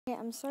Okay,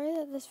 I'm sorry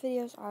that this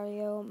video's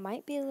audio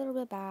might be a little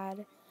bit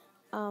bad.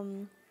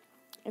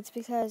 It's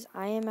because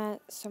I am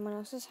at someone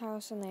else's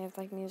house and they have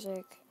like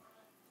music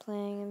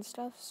playing and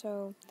stuff,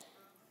 so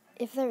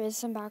if there is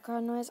some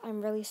background noise,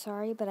 I'm really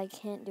sorry, but I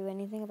can't do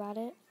anything about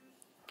it.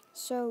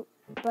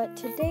 But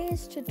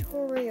today's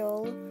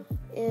tutorial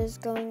is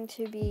going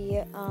to be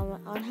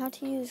on how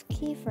to use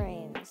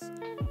keyframes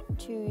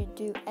to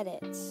do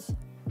edits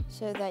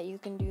so that you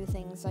can do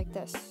things like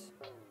this,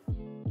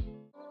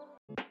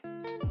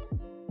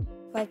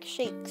 like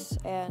shakes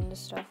and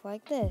stuff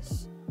like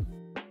this.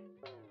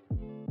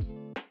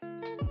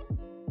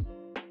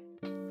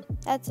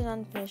 That's an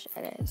unfinished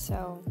edit,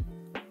 so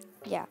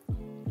yeah.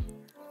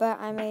 But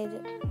I made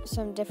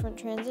some different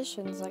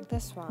transitions like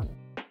this one.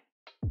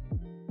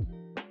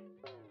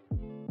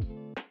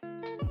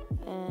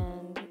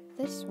 And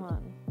this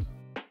one.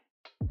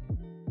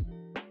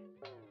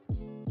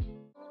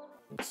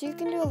 So you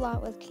can do a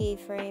lot with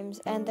keyframes,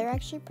 and they're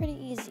actually pretty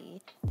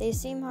easy. They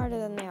seem harder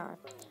than they are.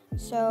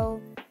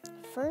 So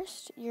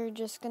first, you're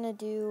just going to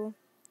do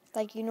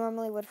like you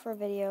normally would for a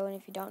video, and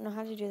if you don't know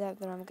how to do that,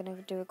 then I'm going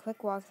to do a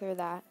quick walkthrough of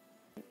that.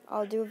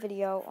 I'll do a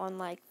video on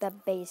like the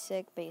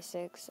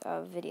basics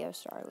of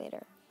Videostar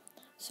later.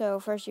 So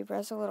first you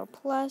press a little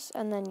plus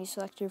and then you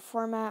select your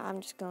format. I'm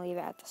just going to leave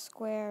it at the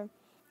square.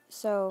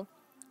 So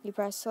you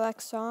press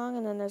select song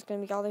and then there's going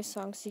to be all these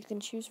songs you can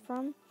choose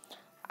from.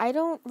 I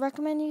don't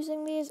recommend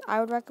using these. I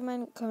would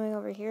recommend coming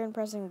over here and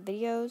pressing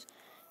videos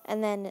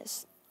and then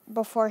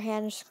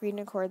beforehand screen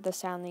record the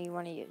sound that you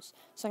want to use.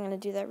 So I'm going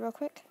to do that real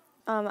quick.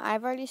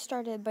 I've already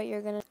started, but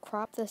you're going to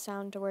crop the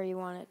sound to where you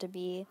want it to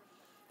be.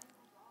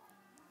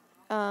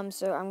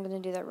 So I'm going to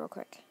do that real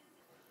quick.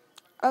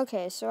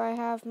 Okay, so I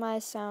have my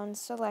sound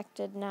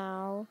selected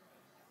now.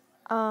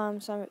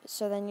 So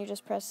then you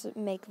just press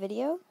make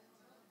video.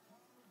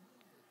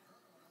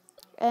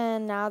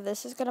 And now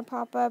this is going to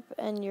pop up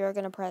and you're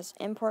going to press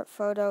import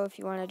photo if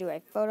you want to do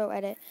a photo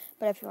edit.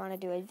 But if you want to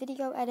do a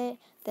video edit,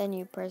 then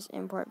you press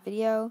import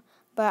video.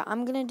 But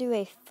I'm going to do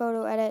a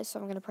photo edit, so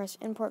I'm going to press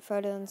import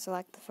photo and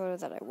select the photo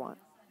that I want.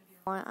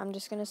 I'm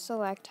just going to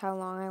select how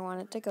long I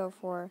want it to go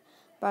for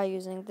by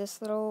using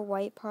this little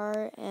white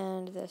part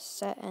and this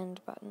set end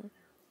button.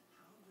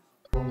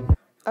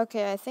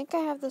 Okay, I think I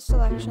have the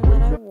selection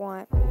that I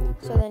want.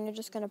 So then you're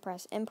just going to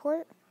press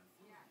import.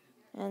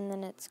 And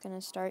then it's going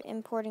to start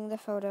importing the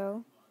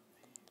photo.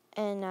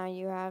 And now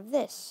you have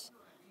this.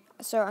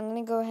 So I'm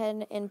going to go ahead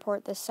and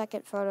import the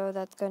second photo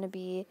that's going to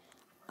be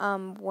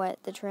what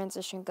the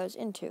transition goes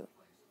into.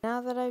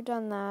 Now that I've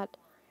done that,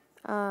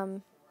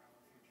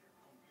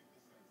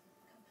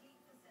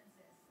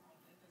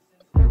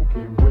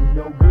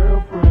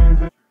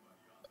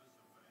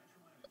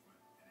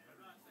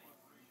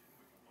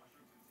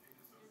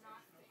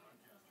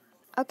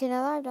 okay,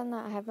 now that I've done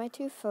that, I have my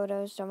two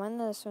photos. Don't mind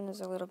that this one is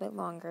a little bit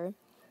longer.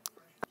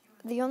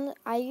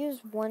 I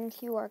use one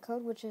QR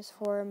code, which is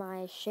for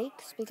my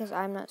shakes, because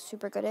I'm not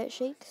super good at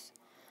shakes.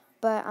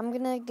 But I'm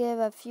going to give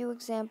a few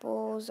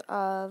examples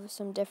of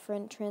some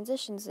different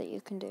transitions that you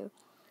can do.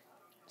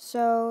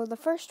 So the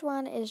first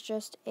one is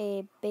just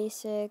a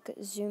basic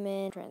zoom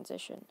in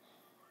transition.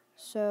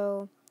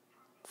 So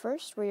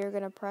first, what you're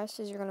going to press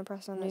is you're going to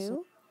press on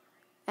new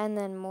and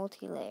then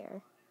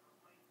multi-layer.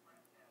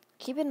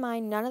 Keep in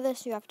mind, none of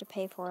this you have to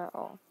pay for at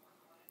all.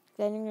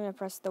 Then you're going to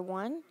press the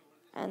 1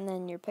 and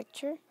then your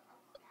picture.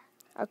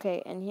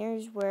 Okay, and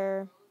here's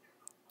where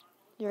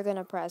you're going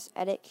to press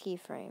edit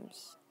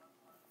keyframes.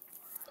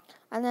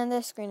 And then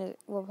this screen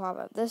will pop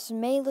up. This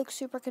may look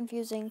super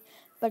confusing,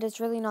 but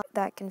it's really not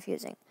that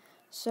confusing.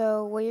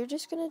 So what you're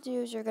just going to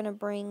do is you're going to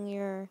bring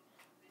your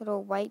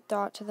little white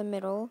dot to the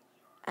middle,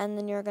 and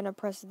then you're going to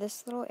press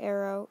this little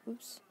arrow.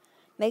 Oops.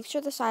 Make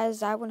sure the size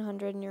is at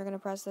 100, and you're going to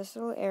press this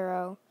little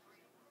arrow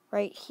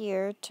right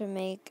here to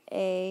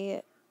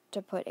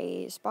put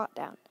a spot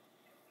down.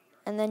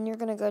 And then you're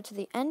going to go to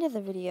the end of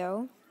the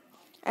video,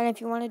 and if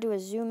you want to do a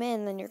zoom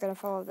in, then you're going to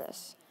follow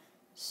this.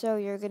 So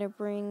you're going to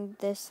bring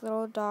this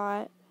little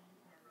dot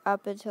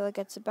up until it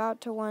gets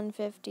about to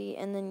 150,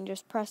 and then you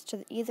just press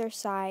to either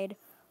side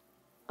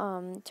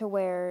to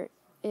where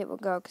it will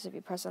go, because if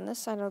you press on this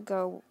side, it'll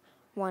go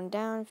 1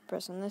 down. If you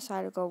press on this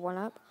side, it'll go 1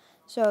 up.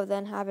 So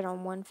then have it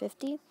on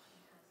 150.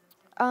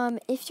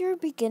 If you're a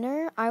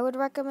beginner, I would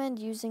recommend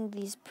using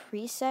these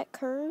preset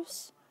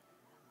curves.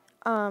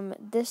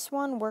 This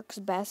one works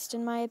best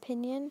in my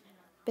opinion,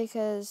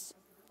 because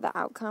the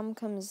outcome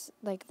comes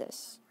like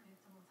this.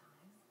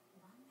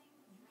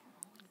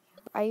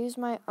 I use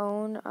my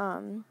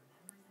own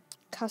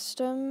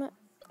custom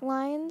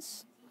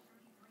lines,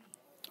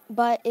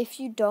 but if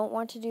you don't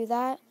want to do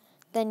that,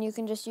 then you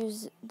can just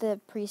use the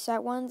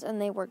preset ones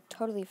and they work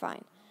totally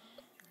fine.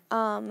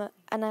 And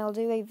I'll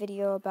do a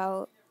video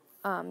about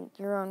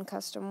your own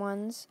custom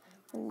ones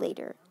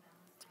later.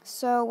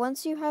 So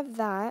once you have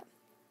that,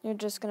 you're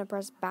just going to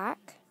press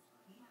back,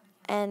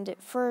 and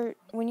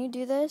when you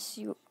do this,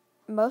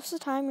 most of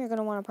the time you're going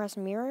to want to press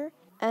mirror,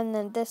 and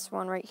then this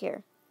one right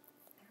here.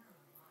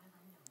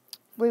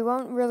 We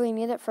won't really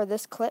need it for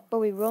this clip, but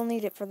we will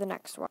need it for the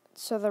next one.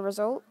 So the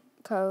result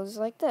goes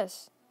like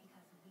this.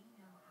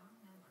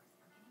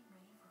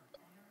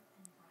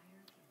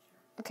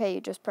 Okay,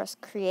 you just press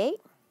create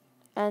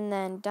and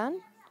then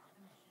done.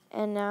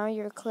 And now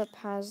your clip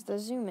has the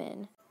zoom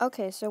in.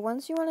 Okay, so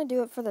once you want to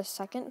do it for the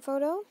second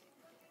photo,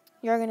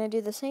 you're going to do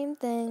the same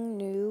thing,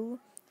 new,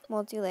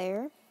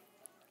 multi-layer,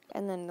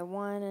 and then the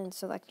one and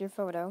select your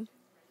photo.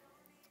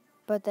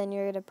 But then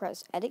you're going to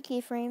press edit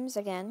keyframes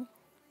again.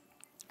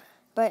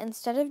 But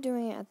instead of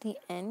doing it at the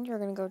end, you're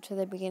going to go to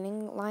the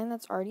beginning line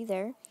that's already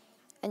there,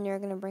 and you're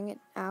going to bring it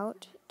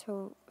out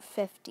to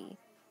 50.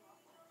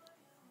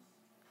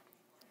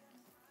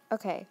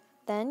 Okay,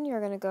 then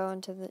you're going to go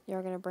into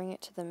you're going to bring it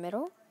to the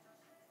middle,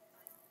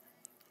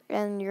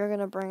 and you're going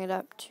to bring it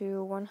up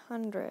to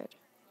 100.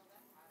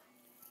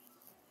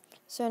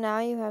 So now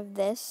you have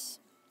this,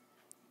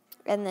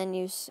 and then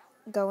you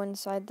go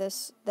inside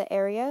the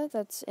area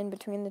that's in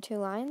between the two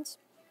lines,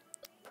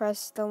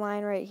 press the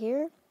line right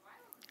here,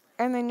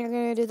 and then you're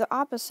going to do the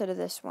opposite of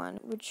this one,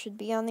 which should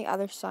be on the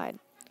other side.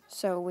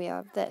 So we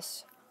have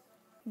this.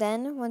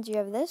 Then, once you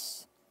have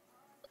this,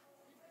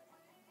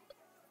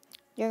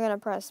 you're going to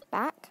press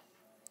back,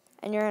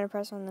 and you're going to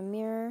press on the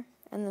mirror,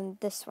 and then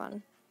this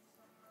one.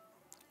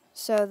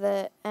 So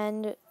the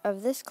end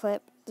of this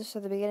clip, so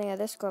the beginning of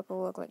this clip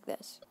will look like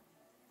this.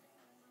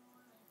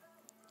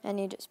 And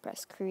you just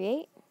press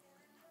create,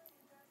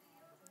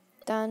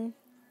 done,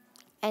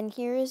 and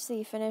here is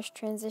the finished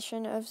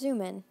transition of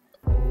zoom in.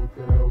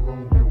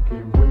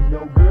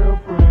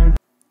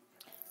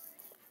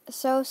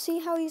 So see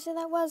how easy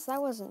that was?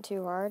 That wasn't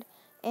too hard.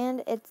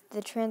 And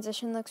the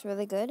transition looks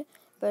really good.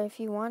 But if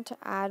you want to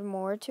add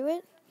more to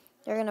it,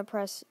 you're going to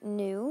press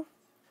new,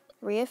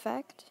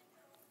 re-effect,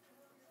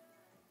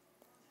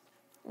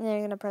 and then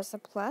you're going to press the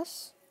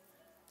plus,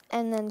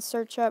 and then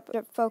search up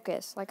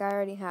focus, like I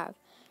already have.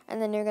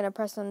 And then you're going to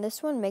press on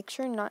this one, make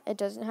sure it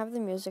doesn't have the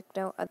music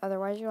note,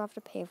 otherwise you'll have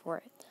to pay for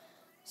it.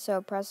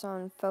 So press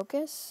on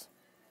focus,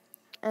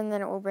 and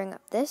then it will bring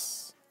up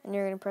this, and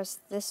you're going to press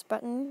this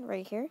button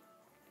right here.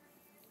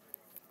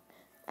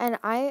 And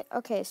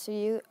okay, so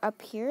you,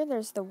 up here,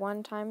 there's the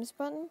 1 times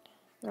button.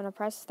 I'm going to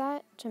press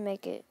that to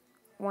make it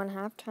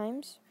 1/2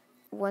 times.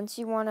 Once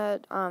you want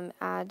to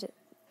add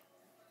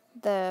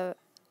the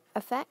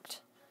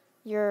effect,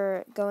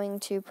 you're going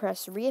to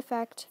press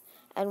re-effect,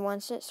 and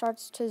once it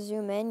starts to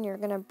zoom in, you're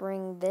going to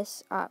bring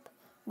this up.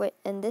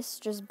 And this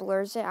just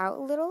blurs it out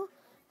a little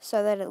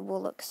so that it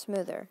will look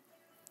smoother.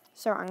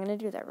 So I'm going to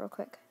do that real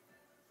quick.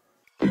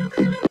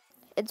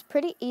 It's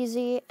pretty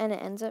easy, and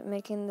it ends up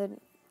making the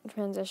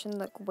transition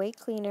look way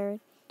cleaner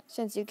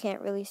since you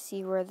can't really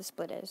see where the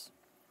split is.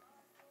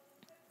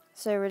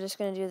 So we're just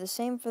going to do the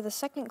same for the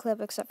second clip,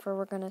 except for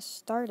we're going to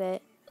start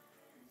it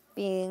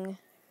being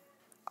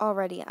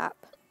already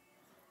up.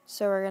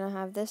 So we're going to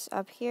have this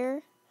up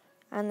here,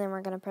 and then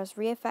we're going to press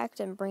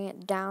re-effect and bring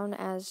it down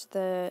as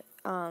the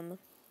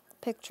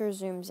picture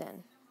zooms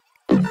in.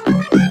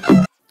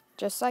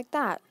 Just like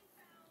that.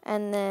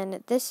 And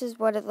then this is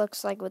what it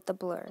looks like with the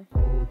blur.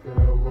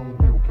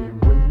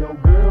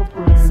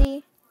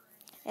 See?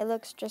 It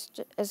looks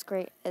just as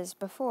great as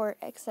before,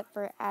 except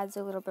for it adds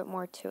a little bit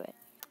more to it.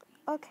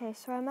 Okay,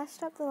 so I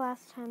messed up the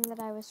last time that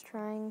I was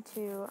trying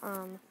to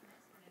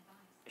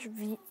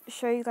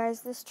show you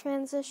guys this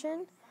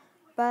transition,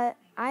 but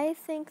I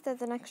think that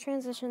the next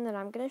transition that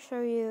I'm going to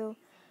show you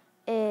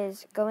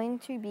is going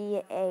to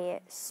be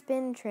a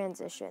spin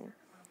transition.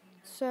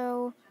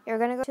 So you're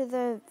going to go to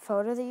the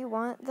photo that you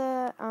want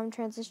the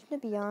transition to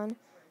be on,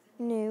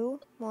 new,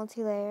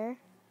 multi-layer,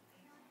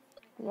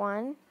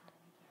 1,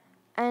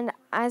 and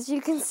as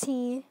you can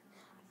see,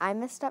 I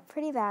messed up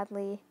pretty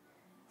badly,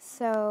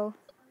 so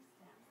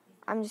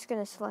I'm just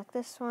going to select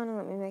this one and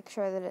let me make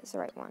sure that it's the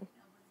right one.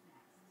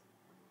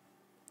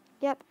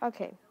 Yep,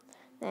 okay.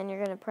 Then you're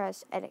going to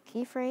press edit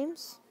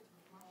keyframes,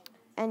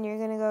 and you're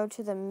going to go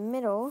to the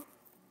middle,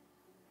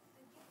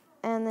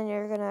 and then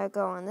you're going to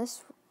go on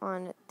this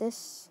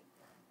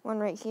one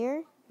right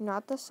here,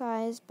 not the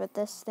size, but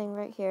this thing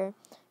right here,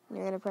 and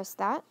you're going to press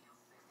that.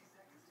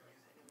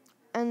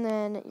 And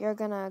then you're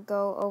going to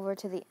go over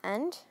to the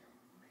end,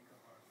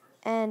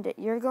 and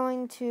you're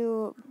going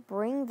to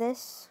bring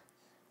this,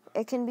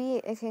 it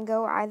can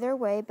go either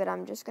way, but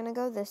I'm just going to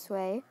go this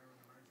way,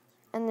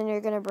 and then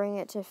you're going to bring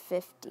it to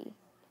 50.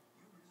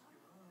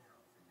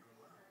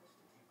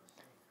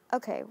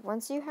 Okay,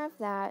 once you have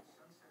that,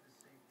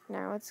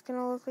 now it's going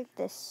to look like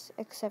this,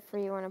 except for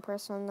you want to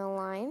press on the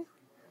line,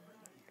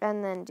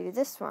 and then do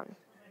this one.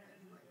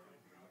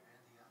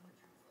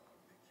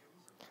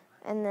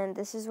 And then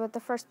this is what the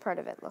first part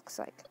of it looks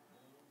like.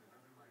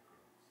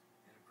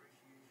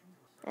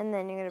 And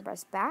then you're going to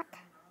press back,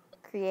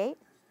 create,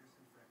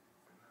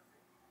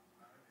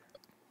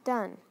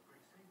 done.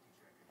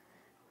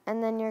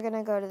 And then you're going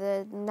to go to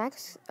the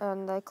next,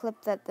 the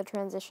clip that the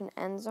transition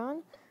ends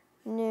on,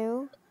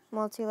 new,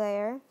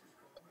 multi-layer,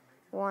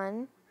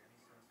 1,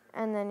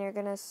 and then you're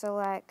going to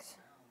select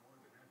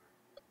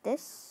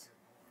this,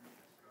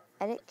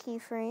 edit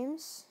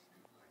keyframes,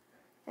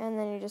 and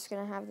then you're just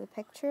going to have the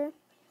picture.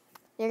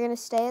 You're going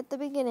to stay at the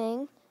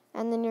beginning,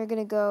 and then you're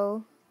going to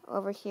go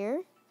over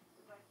here,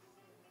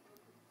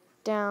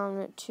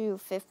 down to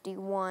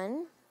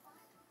 51,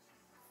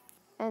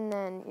 and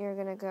then you're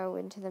going to go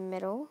into the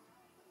middle,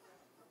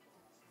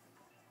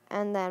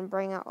 and then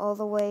bring it all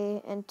the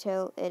way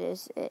until it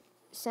is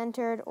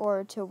centered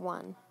or to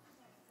 1.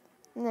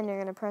 And then you're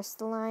going to press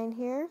the line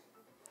here,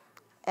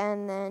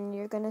 and then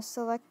you're going to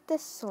select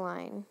this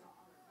line.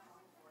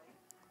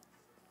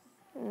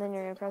 And then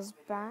you're going to press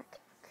back,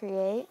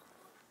 create,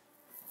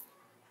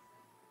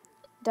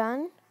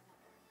 done,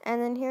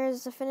 and then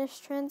here's the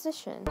finished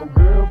transition.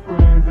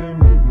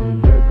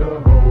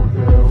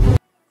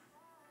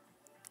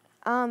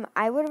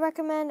 I would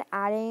recommend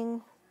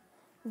adding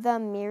the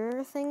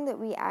mirror thing that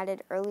we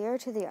added earlier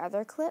to the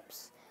other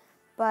clips,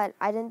 but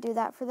I didn't do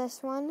that for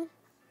this one.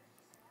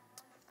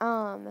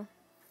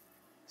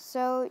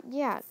 So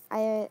yeah,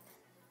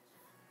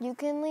 you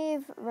can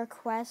leave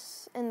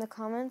requests in the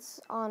comments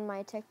on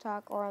my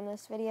TikTok or on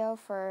this video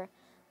for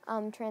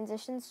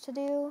transitions to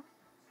do.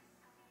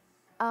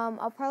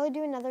 I'll probably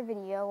do another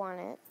video on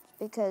it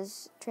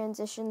because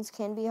transitions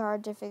can be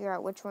hard to figure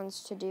out which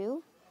ones to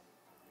do.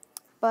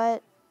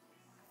 But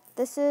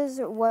this is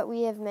what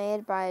we have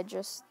made by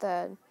just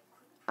the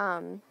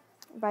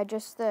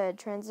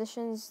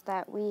transitions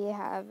that we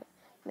have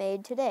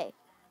made today.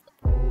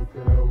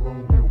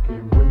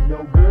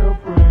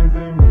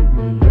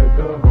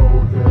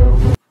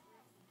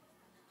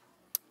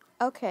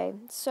 Okay,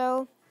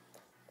 so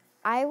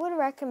I would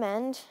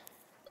recommend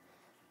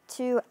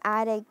to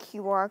add a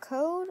QR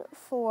code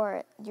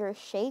for your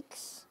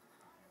shakes.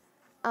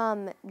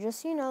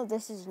 Just so you know,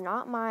 this is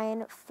not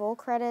mine. Full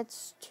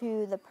credits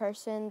to the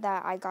person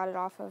that I got it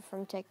off of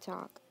from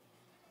TikTok.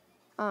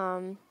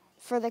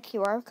 For the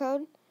QR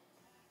code,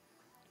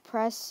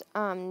 press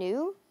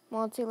New,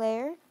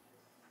 Multi-Layer,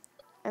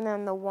 and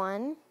then the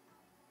 1,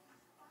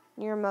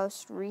 your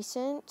most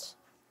recent,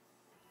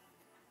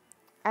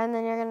 and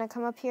then you're going to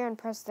come up here and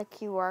press the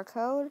QR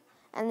code,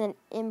 and then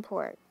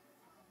Import,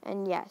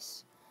 and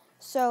yes.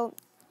 So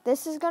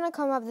this is going to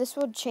come up. This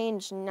will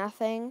change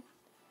nothing.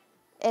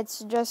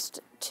 It's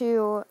just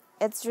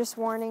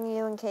warning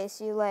you in case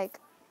you like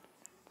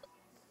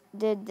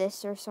did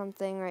this or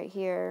something right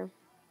here.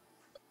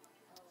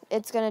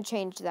 It's going to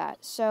change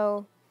that.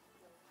 So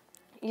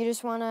you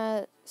just want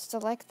to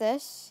select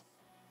this,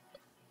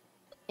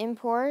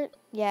 import,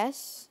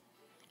 yes,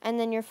 and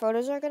then your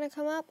photos are going to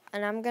come up,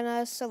 and I'm going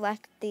to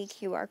select the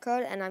QR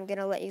code, and I'm going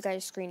to let you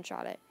guys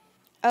screenshot it.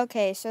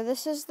 Okay, so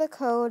this is the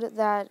code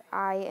that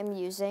I am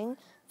using.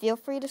 Feel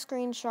free to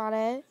screenshot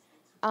it.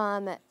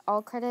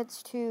 All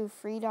credits to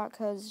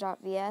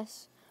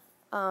free.codes.vs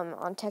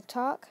on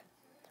TikTok.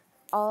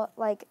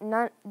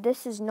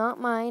 This is not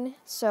mine,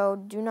 so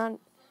do not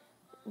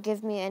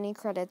give me any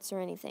credits or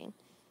anything.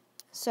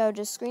 So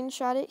just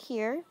screenshot it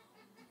here,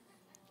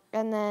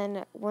 and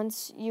then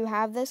once you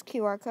have this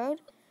QR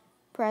code,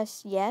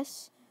 press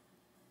yes,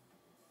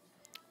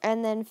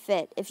 and then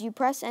fit. If you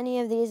press any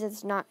of these,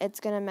 it's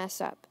gonna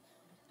mess up.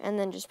 And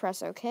then just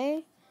press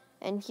OK,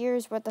 and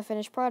here's what the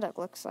finished product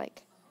looks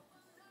like.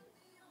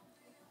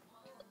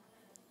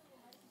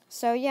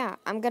 So yeah,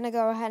 I'm gonna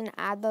go ahead and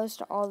add those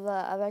to all the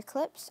other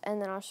clips, and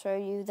then I'll show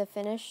you the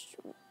finished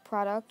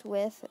product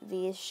with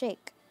the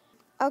shake.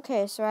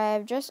 Okay, so I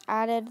have just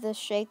added the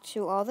shake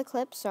to all the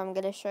clips, so I'm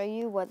gonna show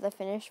you what the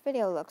finished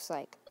video looks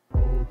like.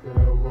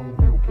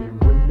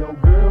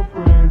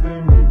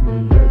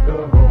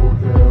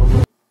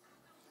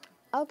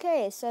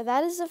 Okay, so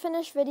that is the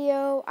finished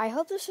video. I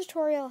hope this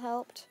tutorial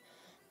helped,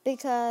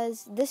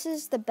 because this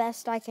is the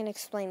best I can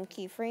explain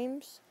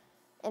keyframes,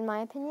 in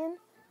my opinion.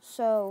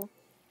 So,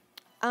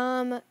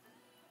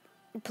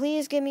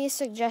 please give me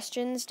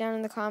suggestions down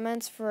in the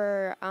comments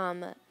for,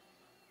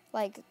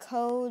 like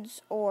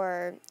codes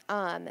or,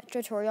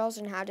 tutorials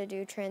on how to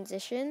do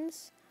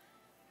transitions.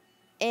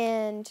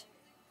 And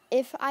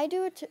if I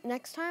do it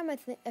next time,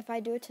 if I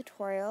do a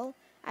tutorial,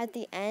 at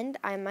the end,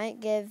 I might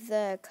give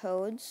the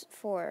codes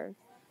for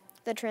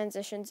the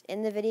transitions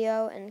in the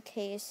video in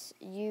case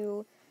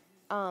you,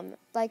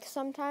 like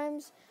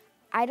sometimes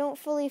I don't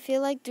fully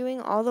feel like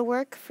doing all the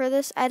work for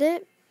these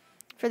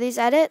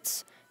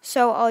edits,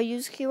 so I'll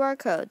use QR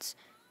codes.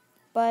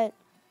 But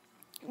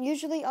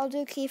usually I'll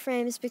do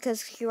keyframes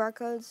because QR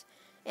codes,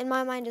 in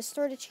my mind, is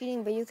sort of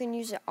cheating, but you can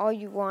use it all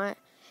you want.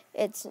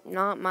 It's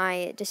not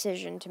my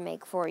decision to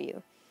make for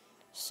you.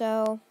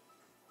 So,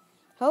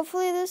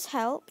 hopefully this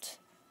helped.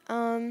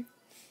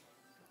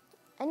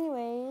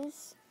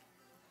 Anyways,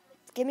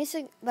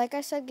 like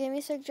I said, give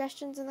me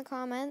suggestions in the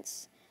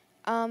comments.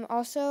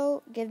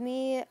 Also,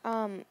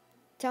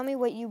 tell me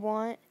what you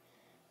want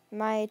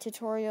my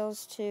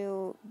tutorials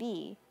to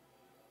be.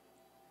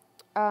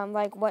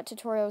 Like what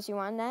tutorials you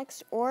want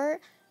next, or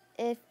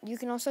if you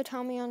can also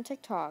tell me on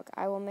TikTok.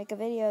 I will make a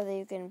video that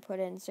you can put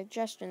in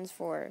suggestions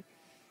for.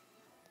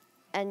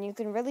 And you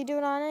can really do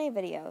it on any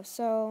video.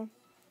 So,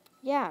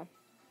 yeah.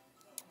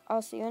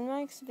 I'll see you in the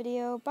next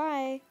video.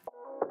 Bye.